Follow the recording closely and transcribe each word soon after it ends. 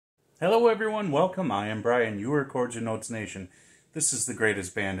Hello everyone, welcome. I am Brian. You are Chords and Notes Nation. This is the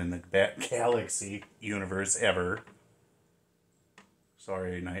greatest band in the galaxy universe ever.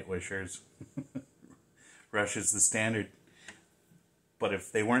 Sorry, Night Wishers. Rush is the standard. But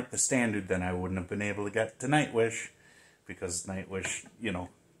if they weren't the standard, then I wouldn't have been able to get to Nightwish. Because Nightwish, you know,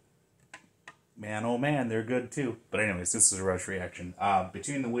 man oh man, they're good too. But anyways, this is a Rush reaction.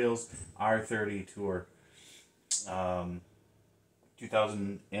 Between the Wheels, R30 tour.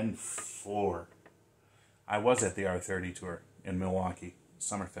 2004. I was at the R30 tour in Milwaukee.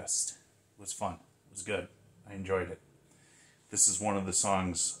 Summerfest. It was fun. It was good. I enjoyed it. This is one of the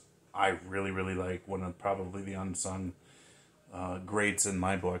songs I really, really like. One of probably the unsung greats in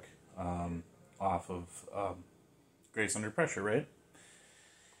my book. Off of Grace Under Pressure, right?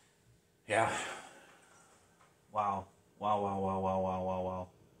 Yeah. Wow. Wow.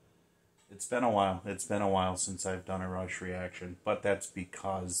 It's been a while. It's been a while since I've done a Rush reaction, but that's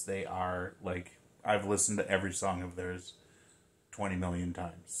because they are, like, I've listened to every song of theirs 20 million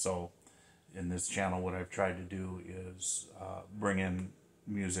times. So in this channel, what I've tried to do is bring in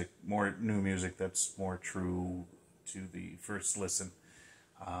music, more new music that's more true to the first listen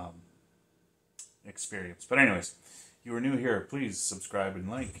experience. But anyways, you are new here, please subscribe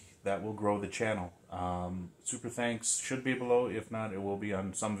and like. That will grow the channel. Super thanks should be below. If not, it will be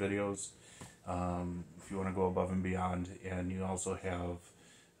on some videos. If you want to go above and beyond, and you also have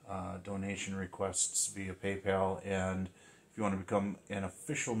donation requests via PayPal, and if you want to become an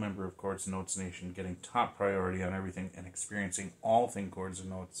official member of Chords and Notes Nation, getting top priority on everything and experiencing all things Chords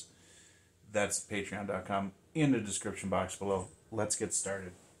and Notes, that's patreon.com in the description box below. Let's get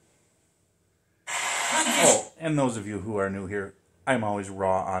started. Oh, and those of you who are new here, I'm always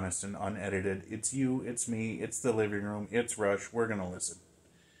raw, honest, and unedited. It's you, it's me, it's the living room, it's Rush. We're going to listen.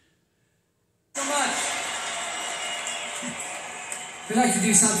 So much. We'd like to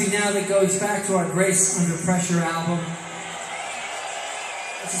do something now that goes back to our Grace Under Pressure album.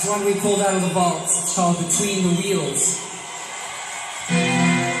 This is one we pulled out of the vaults. It's called Between the Wheels.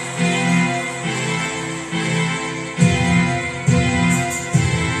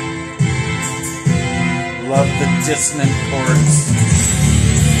 Love the dissonant chords.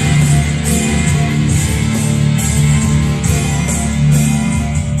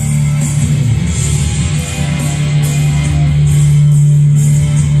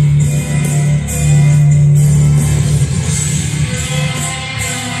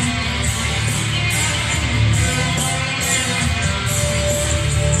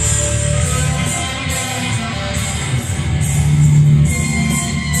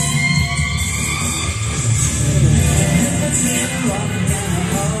 Rock down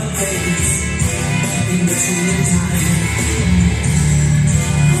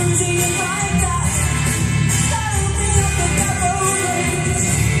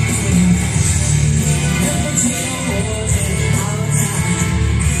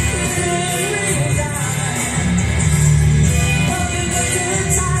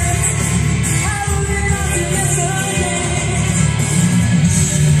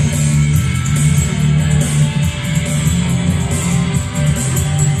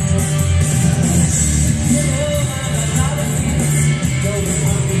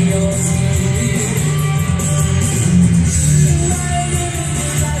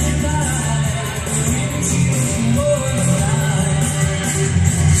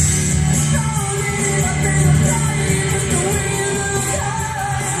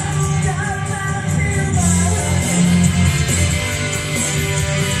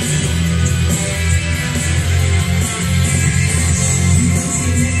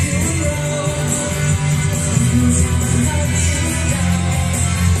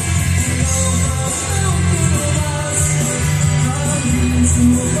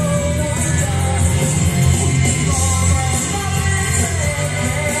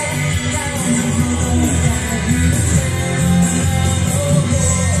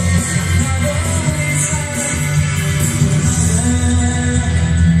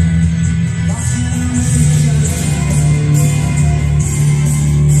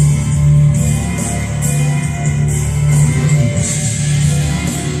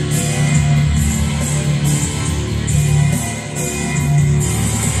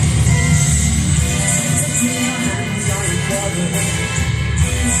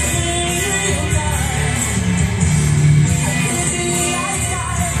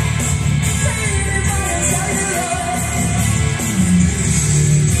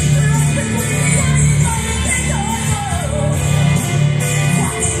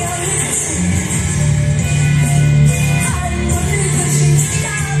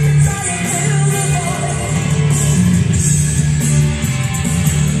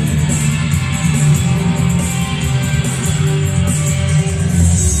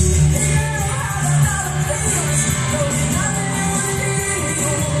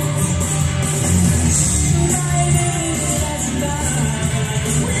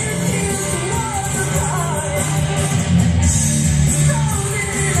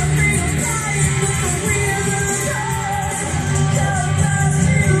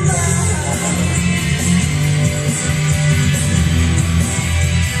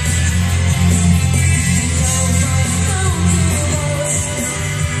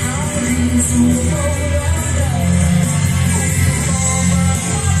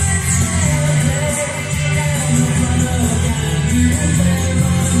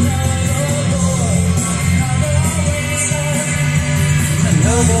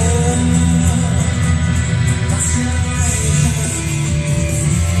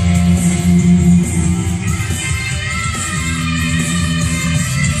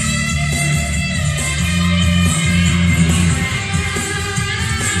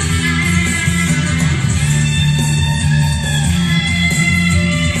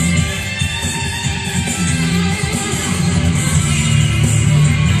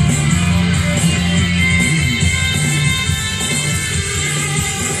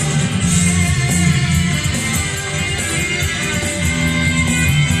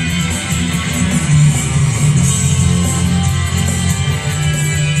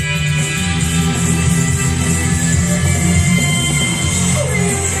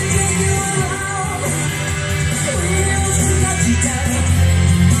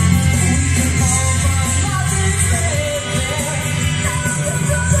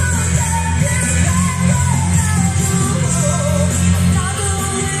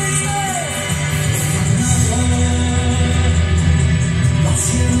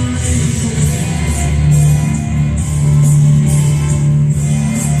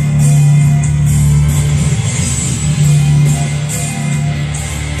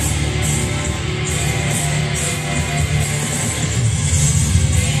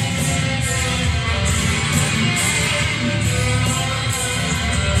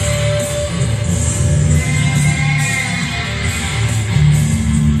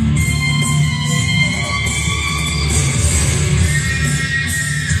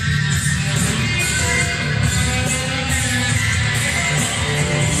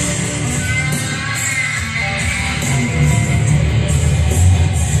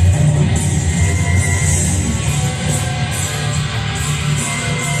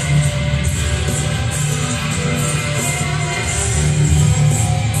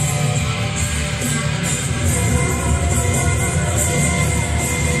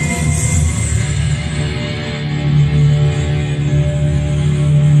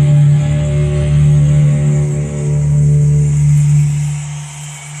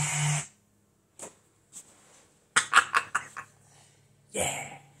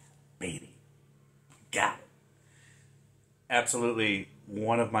Yeah, baby. Got it. Absolutely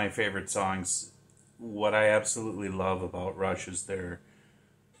one of my favorite songs. What I absolutely love about Rush is their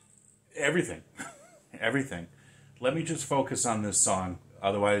everything. Everything. Let me just focus on this song.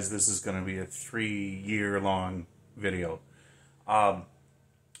 Otherwise, this is going to be a 3-year-long video.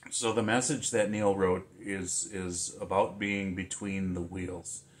 So the message that Neil wrote is about being between the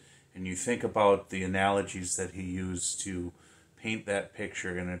wheels. And you think about the analogies that he used to paint that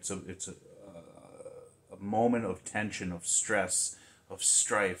picture, and it's a moment of tension, of stress, of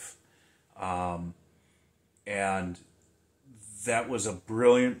strife. And that was a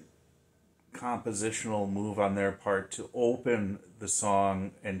brilliant compositional move on their part to open the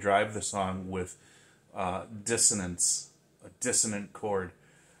song and drive the song with dissonance, a dissonant chord,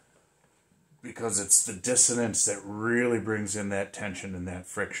 because it's the dissonance that really brings in that tension and that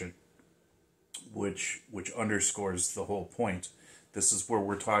friction, which underscores the whole point. This is where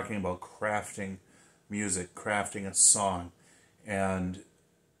we're talking about crafting music, crafting a song, and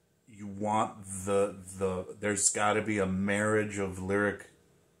you want there's got to be a marriage of lyric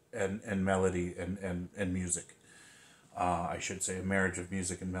and melody and music. I should say a marriage of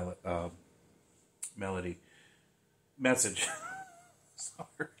music and melody. Message.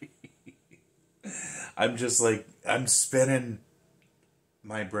 Sorry. I'm just like, I'm spinning.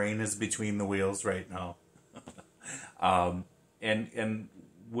 My brain is between the wheels right now. And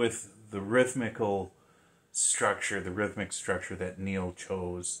with the rhythmic structure that Neil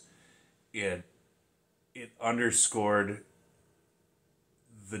chose, it underscored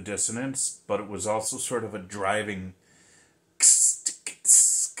the dissonance, but it was also sort of a driving,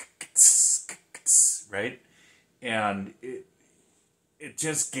 right? And it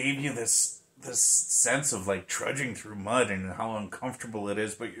just gave you this sense of like trudging through mud and how uncomfortable it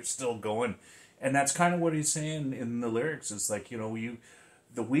is, but you're still going. And that's kind of what he's saying in the lyrics. It's like, the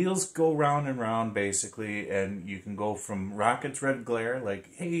wheels go round and round basically, and you can go from rockets red glare,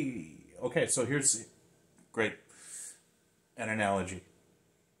 like, hey, okay, so here's great an analogy.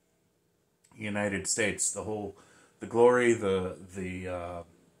 United States, the glory, the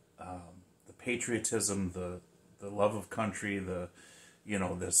patriotism, the love of country,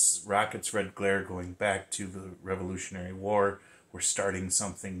 this rockets red glare going back to the Revolutionary War. We're starting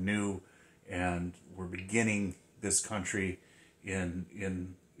something new, and we're beginning this country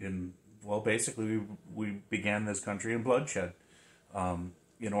basically we began this country in bloodshed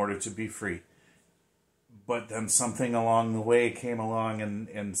in order to be free. But then something along the way came along,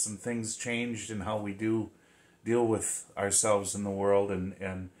 and some things changed in how we deal with ourselves in the world,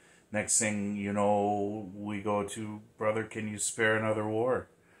 and next thing you know, we go to, brother, can you spare another war,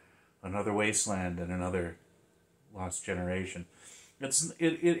 another wasteland, and another lost generation?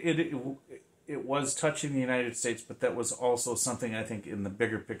 It was touching the United States, but that was also something, I think, in the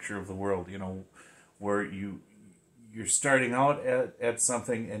bigger picture of the world, where you're starting out at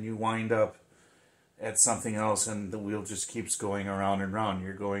something and you wind up at something else, and the wheel just keeps going around and around.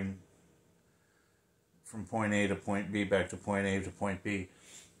 You're going from point A to point B, back to point A to point B.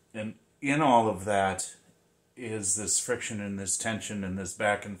 And in all of that is this friction and this tension and this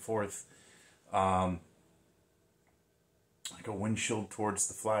back and forth, like a windshield towards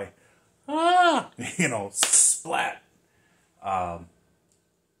the fly. Splat.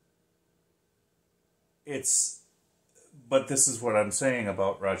 But this is what I'm saying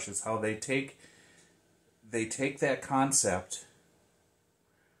about Rush, is how they take that concept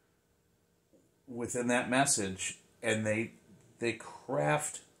within that message, and they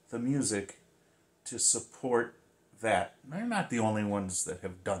craft the music to support that. They're not the only ones that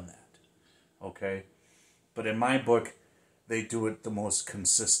have done that, okay? But in my book, they do it the most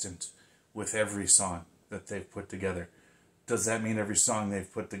consistent with every song that they've put together. Does that mean every song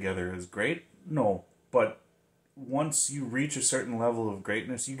they've put together is great? No, but once you reach a certain level of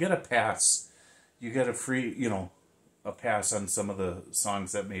greatness, you get a pass. You get a free, a pass on some of the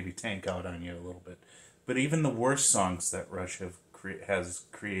songs that maybe tank out on you a little bit. But even the worst songs that Rush has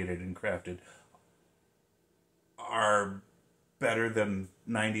created and crafted are better than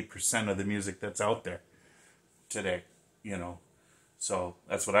 90% of the music that's out there today, So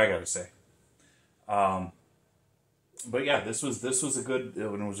that's what I got to say. But yeah, this was a good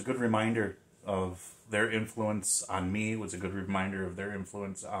reminder of their influence on me. It was a good reminder of their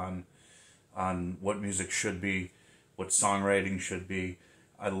influence on what music should be, what songwriting should be.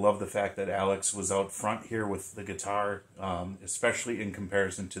 I love the fact that Alex was out front here with the guitar, especially in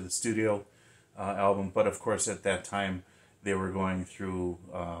comparison to the studio album. But of course, at that time, they were going through,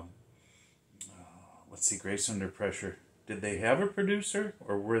 Grace Under Pressure. Did they have a producer,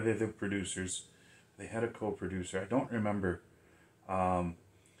 or were they the producers? They had a co-producer. I don't remember.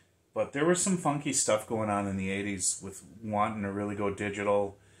 But there was some funky stuff going on in the 80s with wanting to really go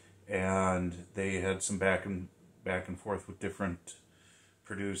digital, and they had some back and forth with different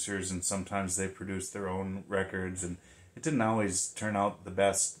producers, and sometimes they produced their own records, and it didn't always turn out the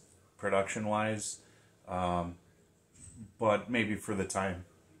best production-wise, but maybe for the time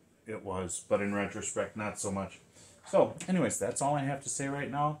it was, but in retrospect, not so much. So, anyways, that's all I have to say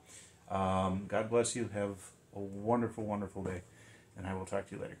right now. God bless you. Have a wonderful, wonderful day, and I will talk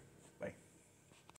to you later.